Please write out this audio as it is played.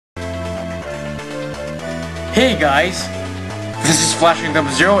Hey guys, this is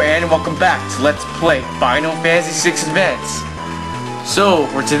Flashing00 and welcome back to Let's Play Final Fantasy VI Advance. So,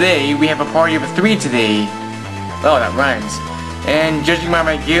 for today, we have a party of 3 today. Oh, that rhymes. And judging by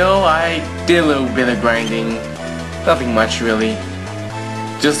my guild, I did a little bit of grinding. Nothing much, really.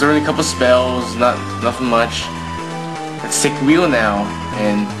 Just learned a couple spells, nothing much. Let's take the wheel now.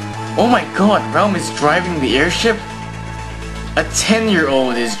 And, oh my god, Relm is driving the airship? A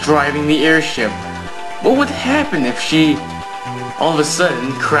 10-year-old is driving the airship. What would happen if she all of a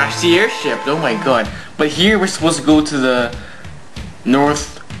sudden crashed the airship? Oh my god. But here we're supposed to go to the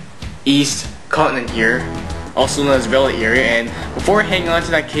northeast continent here, also known as Veldt area, and before hanging on to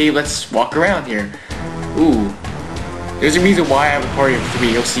that cave, let's walk around here. Ooh. There's a reason why I have a party of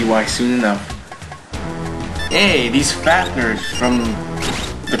 3, you'll see why soon enough. Hey, these Fafners from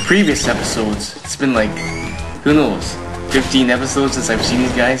the previous episodes. It's been like, who knows, 15 episodes since I've seen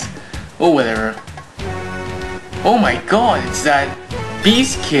these guys. Oh, whatever. Oh my god, it's that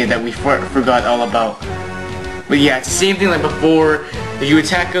beast kid that we forgot all about. But yeah, it's the same thing like before. If you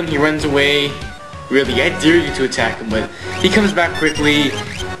attack him, he runs away. Really, I dare you to attack him, but he comes back quickly.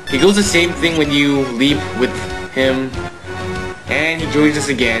 He goes the same thing when you leap with him. And he joins us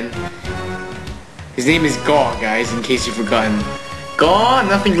again. His name is Gaw, guys, in case you've forgotten. Gaw,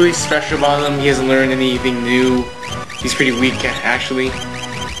 nothing really special about him. He hasn't learned anything new. He's pretty weak, actually.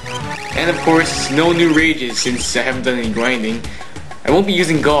 And of course, no new rages since I haven't done any grinding. I won't be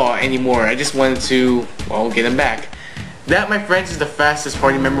using Gaw anymore. I just wanted to, well, get him back. That, my friends, is the fastest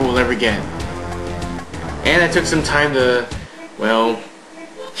party member we'll ever get. And I took some time to, well,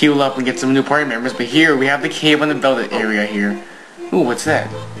 heal up and get some new party members. But here, we have the cave on the Veldt area here. Ooh, what's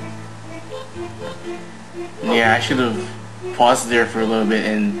that? Yeah, I should have paused there for a little bit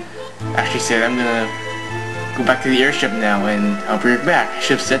and actually said I'm gonna go back to the airship now and I'll bring it back. I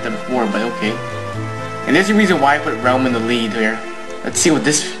should have said that before, but okay. And there's a reason why I put Relm in the lead here. Let's see what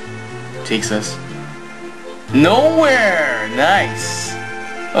this takes us. Nowhere! Nice!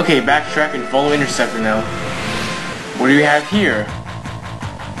 Okay, backtrack and follow Interceptor now. What do we have here?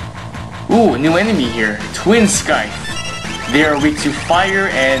 Ooh, a new enemy here. Twin Scythe. They are weak to fire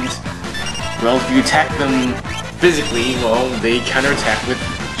and, well, if you attack them physically, well, they counterattack with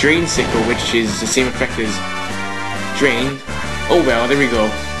Drain Sickle, which is the same effect as Drain. Oh well, there we go.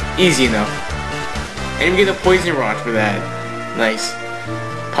 Easy enough. And we get a Poison Rod for that. Nice.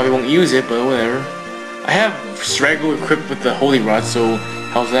 Probably won't use it, but whatever. I have Strago equipped with the Holy Rod, so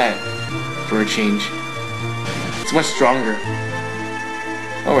how's that for a change? It's much stronger.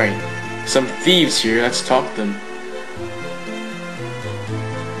 Alright. Some thieves here, let's talk to them.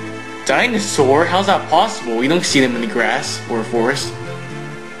 Dinosaur? How's that possible? We don't see them in the grass or forest.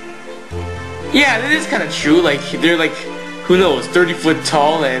 Yeah, that is kind of true. Like, they're like, who knows, 30 foot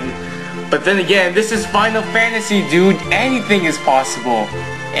tall, and... But then again, this is Final Fantasy, dude. Anything is possible.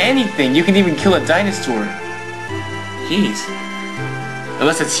 Anything. You can even kill a dinosaur. Jeez.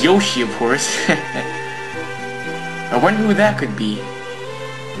 Unless it's Yoshi, of course. I wonder who that could be.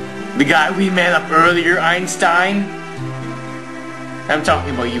 The guy we met up earlier, Einstein? I'm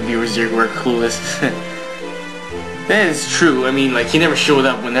talking about you viewers here who are clueless. That is true. I mean, like, he never showed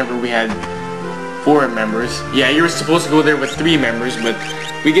up whenever we had 4 members. Yeah, you were supposed to go there with 3 members, but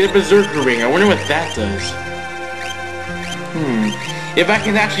we get a Berserker Ring. I wonder what that does. If I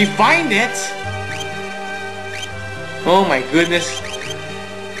can actually find it! Oh my goodness.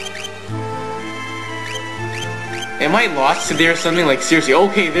 Am I lost today or something? Like, seriously.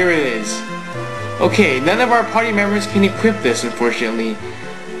 Okay, there it is. Okay, none of our party members can equip this, unfortunately.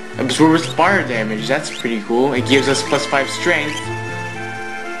 Absorbs fire damage. That's pretty cool. It gives us +5 strength.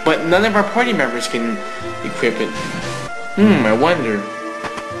 But none of our party members can equip it. I wonder.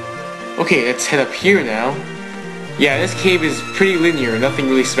 Okay, let's head up here now. Yeah, this cave is pretty linear. Nothing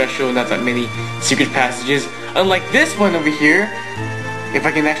really special, not that many secret passages. Unlike this one over here. If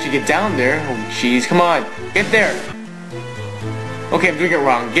I can actually get down there. Oh, jeez, come on. Get there. Okay, I'm doing it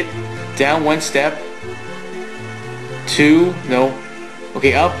wrong. Get down 1 step. 2, no.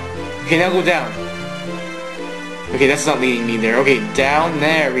 Okay, up. Okay, now go down. Okay, that's not leading me there. Okay, down,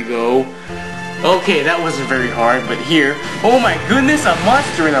 there we go. Okay, that wasn't very hard, but here... Oh my goodness, a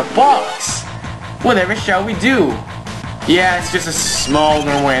monster in a box! Whatever shall we do? Yeah, it's just a small,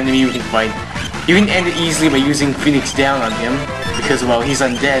 normal enemy we can fight. You can end it easily by using Phoenix Down on him, because, well, he's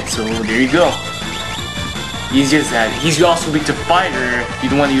undead, so there you go. Easy as that. He's also weak to fire. You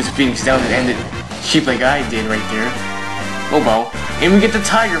don't want to use Phoenix Down and end it cheap like I did right there. Oh well. And we get the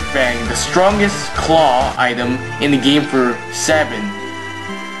Tiger Fang, the strongest claw item in the game for 7.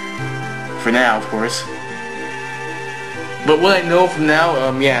 For now, of course. But what I know from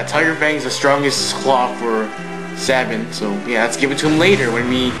now, yeah, Tiger Fang is the strongest claw for Sabin. So yeah, let's give it to him later when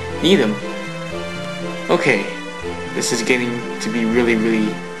we need him. Okay, this is getting to be really,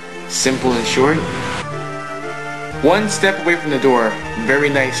 really simple and short. One step away from the door. Very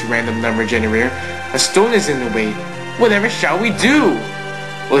nice random number generator. A stone is in the way. Whatever shall we do?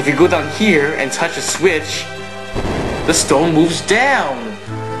 Well, if you go down here and touch a switch, the stone moves down.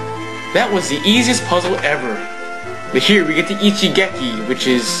 That was the easiest puzzle ever. But here we get the Ichigeki, which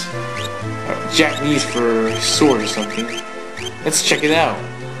is Japanese for sword or something. Let's check it out.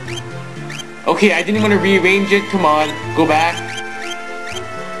 Okay, I didn't want to rearrange it. Come on, go back.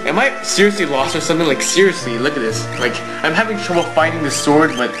 Am I seriously lost or something? Like, seriously, look at this. Like, I'm having trouble finding the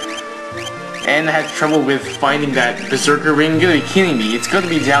sword, and I had trouble with finding that Berserker ring. You're really kidding me. It's gonna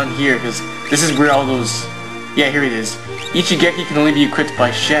be down here, because this is where all those... Yeah, here it is. Ichigeki can only be equipped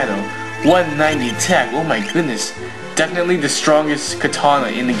by Shadow. 190 attack, oh my goodness. Definitely the strongest katana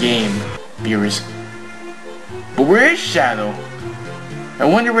in the game, viewers. But where is Shadow? I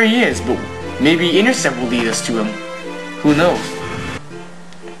wonder where he is, but maybe Intercept will lead us to him. Who knows?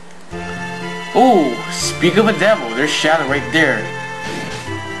 Oh, speak of a devil, there's Shadow right there.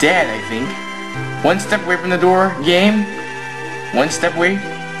 Dead, I think. One step away from the door, game. One step away.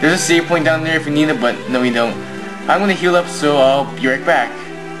 There's a save point down there if you need it, but no we don't. I'm gonna heal up, so I'll be right back.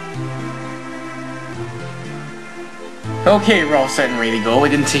 Okay, we're all set and ready to go. It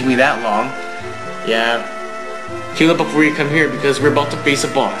didn't take me that long. Yeah. Heal up before you come here because we're about to face a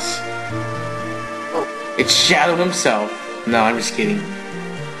boss. It's Shadow himself. No, I'm just kidding.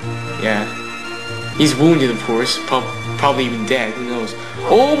 Yeah. He's wounded, of course. Probably even dead. Who knows?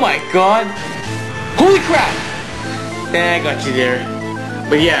 Oh my god! Holy crap! I got you there.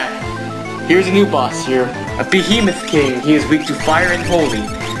 But yeah, here's a new boss here. A Behemoth King. He is weak to fire and holy.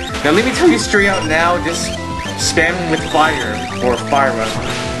 Now let me tell you straight out now, just spam him with fire, or Fyra.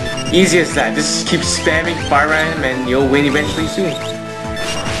 Easy as that. Just keep spamming fire at him and you'll win eventually soon.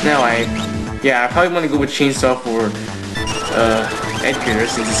 Now I probably want to go with Chainsaw for Edgar,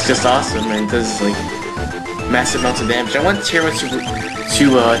 since it's just awesome and it does like massive amounts of damage. I want Terra to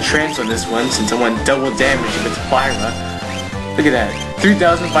trance on this one since I want double damage with Fyra. Look at that.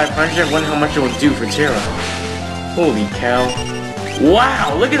 3,500. I wonder how much it will do for Terra. Holy cow.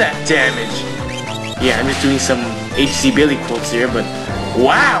 Wow, look at that damage. Yeah, I'm just doing some HC Bailey quotes here, but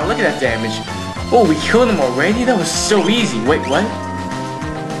wow, look at that damage. Oh, we killed him already? That was so easy. Wait, what?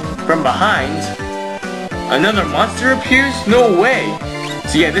 From behind? Another monster appears? No way!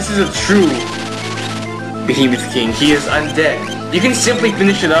 So yeah, this is a true Behemoth King. He is undead. You can simply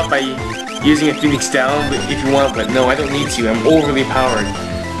finish it up by using a Phoenix Down if you want, but no, I don't need to. I'm overly powered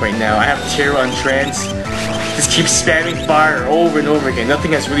right now. I have Terra on trance. Just keep spamming fire over and over again.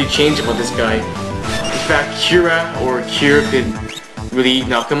 Nothing has really changed about this guy. In fact, Cura or Cure could really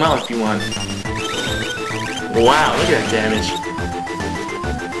knock him out if you want. Wow, look at that damage.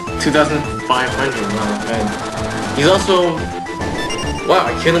 2,500, wow, man. He's also... Wow,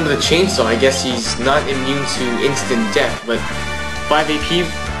 I killed him with a chainsaw. I guess he's not immune to instant death, but 5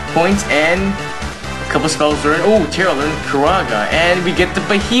 AP points and a couple spells learned. Oh, Terra Curaga, and we get the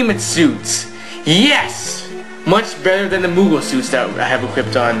Behemoth suits. Yes! Much better than the Moogle suits that I have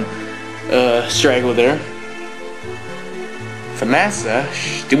equipped on Strago there. Thamasa?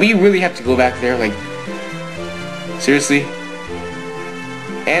 Do we really have to go back there? Like, seriously?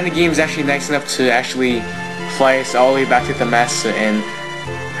 And the game is actually nice enough to actually fly us all the way back to Thamasa, and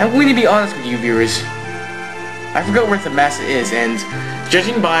I'm going to be honest with you viewers. I forgot where Thamasa is, and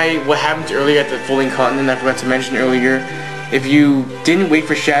judging by what happened earlier at the Falling Continent, I forgot to mention earlier, if you didn't wait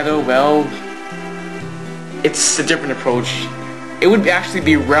for Shadow, well, it's a different approach. It would actually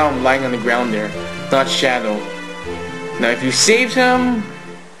be Relm lying on the ground there, not Shadow. Now if you saved him,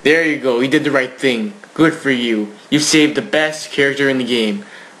 there you go, you did the right thing. Good for you. You saved the best character in the game.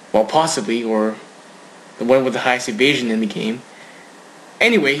 Well, possibly, or the one with the highest evasion in the game.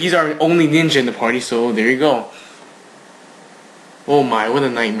 Anyway, he's our only ninja in the party, so there you go. Oh my, what a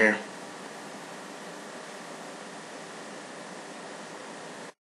nightmare.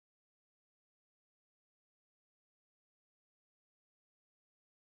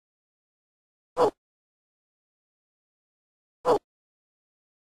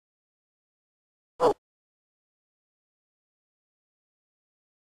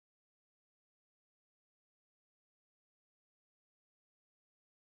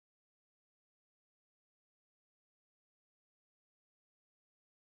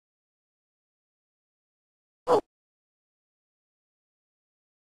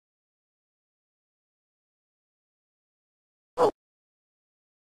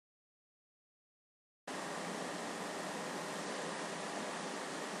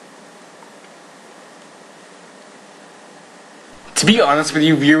 To be honest with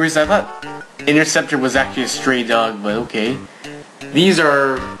you viewers, I thought Interceptor was actually a stray dog, but okay. These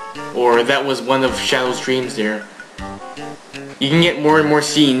are, or that was one of Shadow's dreams there. You can get more and more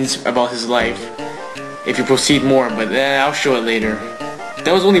scenes about his life if you proceed more, but I'll show it later.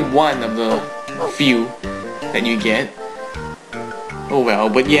 That was only one of the few that you get. Oh well,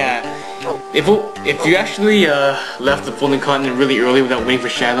 but yeah, if you actually left the Floating Continent really early without waiting for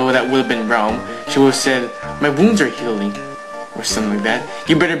Shadow, that would have been Relm. She would have said, "My wounds are healing," or something like that.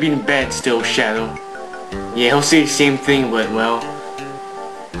 "You better be in bed still, Shadow." Yeah, he'll say the same thing, but well.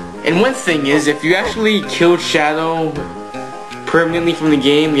 And one thing is, if you actually killed Shadow permanently from the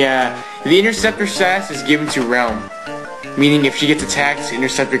game, yeah, the Interceptor status is given to Relm. Meaning if she gets attacked,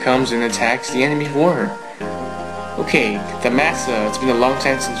 Interceptor comes and attacks the enemy for her. Okay, the Massa, it's been a long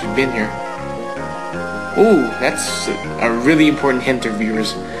time since we've been here. Ooh, that's a really important hint to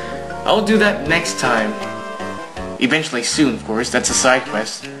viewers. I'll do that next time. Eventually soon, of course, that's a side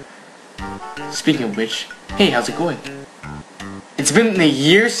quest. Speaking of which, hey, how's it going? It's been a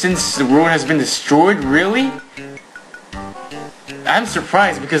year since the world has been destroyed, really? I'm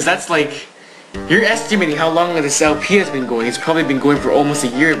surprised because that's like, you're estimating how long this LP has been going. It's probably been going for almost a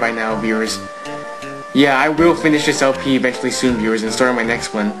year by now, viewers. Yeah, I will finish this LP eventually soon, viewers, and start on my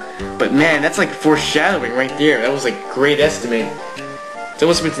next one. But man, that's like foreshadowing right there. That was like a great estimate. It's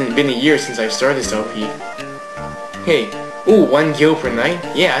almost been a year since I started this LP. Hey, ooh, 1 heal per night?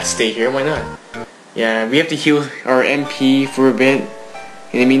 Yeah, I'd stay here, why not? Yeah, we have to heal our MP for a bit.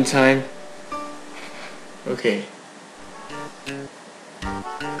 In the meantime. Okay.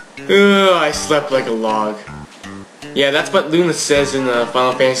 Ugh, I slept like a log. Yeah, that's what Luna says in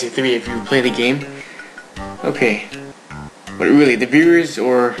Final Fantasy III if you play the game. Okay. But really, the viewers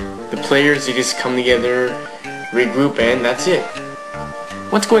or the players, they just come together, regroup, and that's it.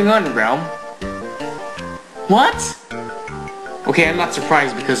 What's going on, Relm? What? Okay, I'm not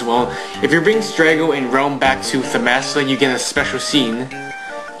surprised because, well, if you're bringing Strago and Relm back to Thamasa, you get a special scene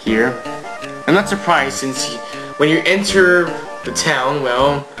here. I'm not surprised since when you enter the town,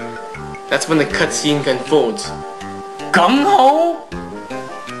 well, that's when the cutscene unfolds. Gung-ho?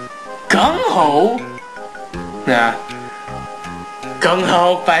 Gung-ho? Nah.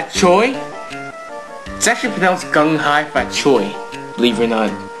 Gung-ho Fat Choi? It's actually pronounced Gung-hai Fat Choi, believe it or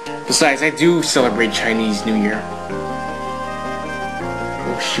not. Besides, I do celebrate Chinese New Year.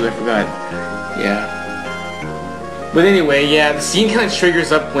 Oh shoot, I forgot. Yeah. But anyway, yeah, the scene kind of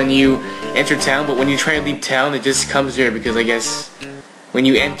triggers up when you enter town, but when you try to leave town, it just comes there because I guess when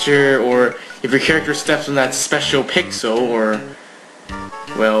you enter, or if your character steps on that special pixel or,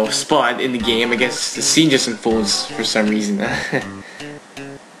 well, spot in the game, I guess the scene just unfolds for some reason.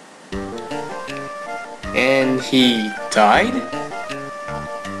 And he died?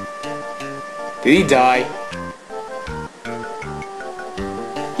 Did he die?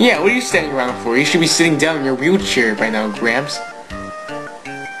 Yeah, what are you standing around for? You should be sitting down in your wheelchair by now, Gramps.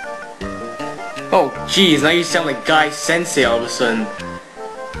 Oh, jeez, now you sound like Guy Sensei all of a sudden.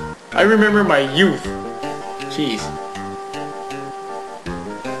 I remember my youth. Jeez.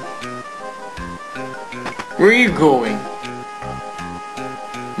 Where are you going?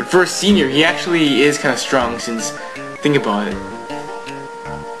 But for a senior, he actually is kind of strong since, think about it.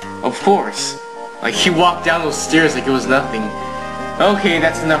 Of course. Like, he walked down those stairs like it was nothing. Okay,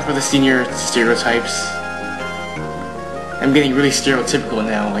 that's enough for the senior stereotypes. I'm getting really stereotypical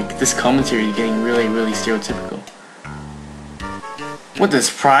now. Like, this commentary is getting really, really stereotypical. What does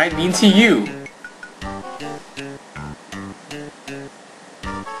pride mean to you?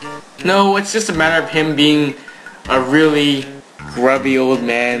 No, it's just a matter of him being a really grubby old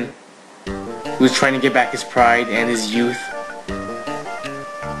man who's trying to get back his pride and his youth.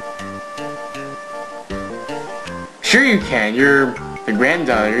 Sure you can, you're the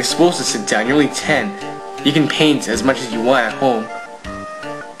granddaughter, you're supposed to sit down, you're only 10. You can paint as much as you want at home.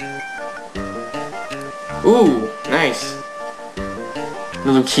 Ooh, nice.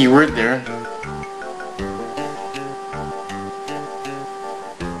 Little keyword there.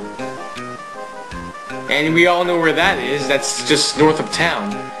 And we all know where that is, that's just north of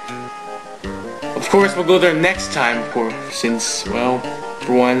town. Of course, we'll go there next time, of course, since, well,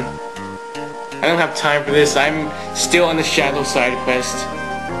 for one, I don't have time for this. I'm still on the Shadow side quest.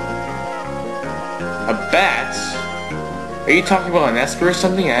 A bat? Are you talking about an Esper or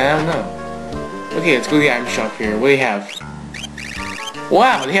something? I don't know. Okay, let's go to the item shop here. What do they have?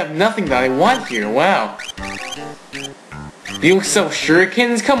 Wow, they have nothing that I want here. Wow. You don't sell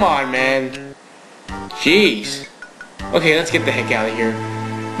shurikens? Come on, man. Jeez. Okay, let's get the heck out of here.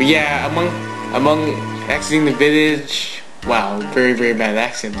 But yeah, among exiting the village... Wow, very, very bad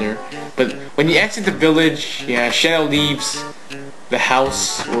accent there. But when you exit the village, yeah, Shadow leaves the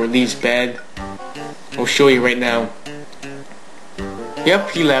house or leaves bed. I'll show you right now.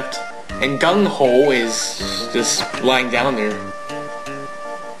 Yep, he left. And Gung Ho is just lying down there.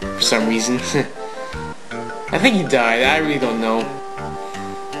 For some reason. I think he died, I really don't know.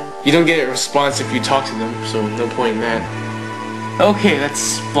 You don't get a response if you talk to them, so no point in that. Okay,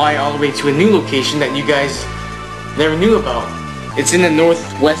 let's fly all the way to a new location that you guys never knew about. It's in the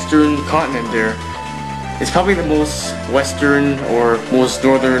northwestern continent there. It's probably the most western or most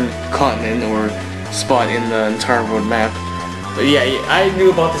northern continent or spot in the entire world map. But yeah, I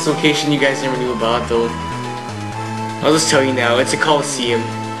knew about this location you guys never knew about though. I'll just tell you now, it's a Coliseum.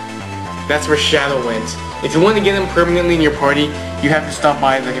 That's where Shadow went. If you want to get him permanently in your party, you have to stop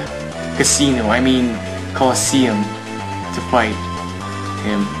by the casino, Coliseum, to fight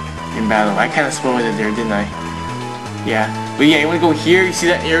him in battle. I kind of spoiled it there, didn't I? Yeah. But yeah, you want to go here, you see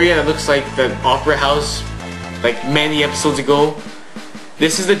that area that looks like the Opera House, like many episodes ago?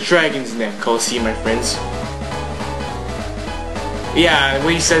 This is the Dragon's Neck Coliseum, my friends. Yeah, the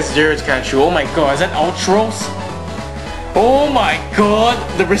way he says there is kind of true. Oh my god, is that Ultros? Oh my god,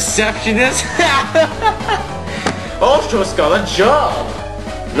 the receptionist? Ultros got a job!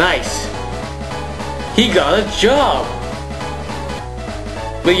 Nice. He got a job!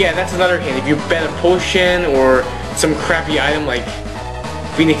 But yeah, that's another hint. If you bet a potion or some crappy item like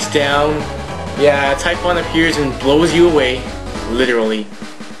Phoenix Down, yeah, Typhon appears and blows you away. Literally.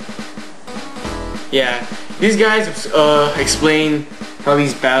 Yeah, these guys explain how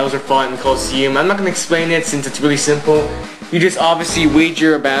these battles are fought in the Coliseum. I'm not going to explain it since it's really simple. You just obviously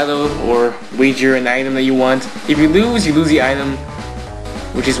wager a battle or wager an item that you want. If you lose the item,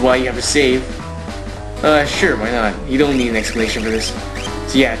 which is why you have to save. Sure, why not? You don't need an explanation for this.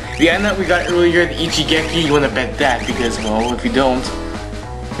 So yeah, the item that we got earlier, the Ichigeki, you want to bet that because, well, if you don't,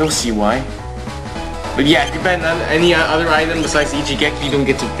 you'll see why. But yeah, if you bet on any other item besides the Ichigeki, you don't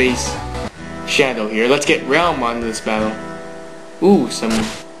get to face Shadow here. Let's get Relm onto this battle. Ooh, some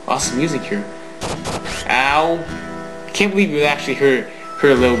awesome music here. Ow. Can't believe you actually heard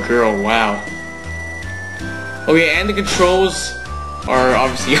a little girl, wow. Okay, and the controls are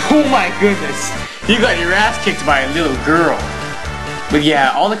obviously, oh my goodness, you got your ass kicked by a little girl. But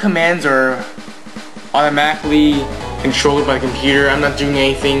yeah, all the commands are automatically controlled by the computer. I'm not doing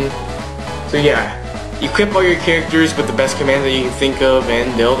anything. So yeah, equip all your characters with the best commands that you can think of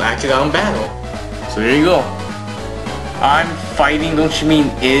and they'll act it out in battle. So there you go. I'm fighting, don't you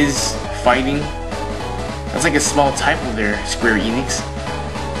mean is fighting? That's like a small typo there, Square Enix.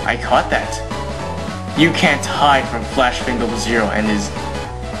 I caught that. You can't hide from Flash Fingal Zero and his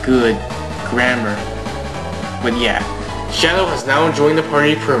good grammar. But yeah, Shadow has now joined the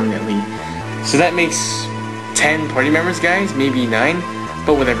party permanently. So that makes 10 party members, guys, maybe 9,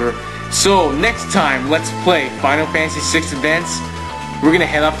 but whatever. So next time, let's play Final Fantasy VI Advance. We're gonna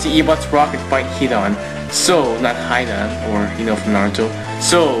head up to Ebot's Rock and fight Hidan. So, not Hidan, or you know from Naruto.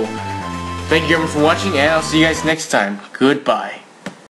 So, thank you everyone for watching, and I'll see you guys next time. Goodbye.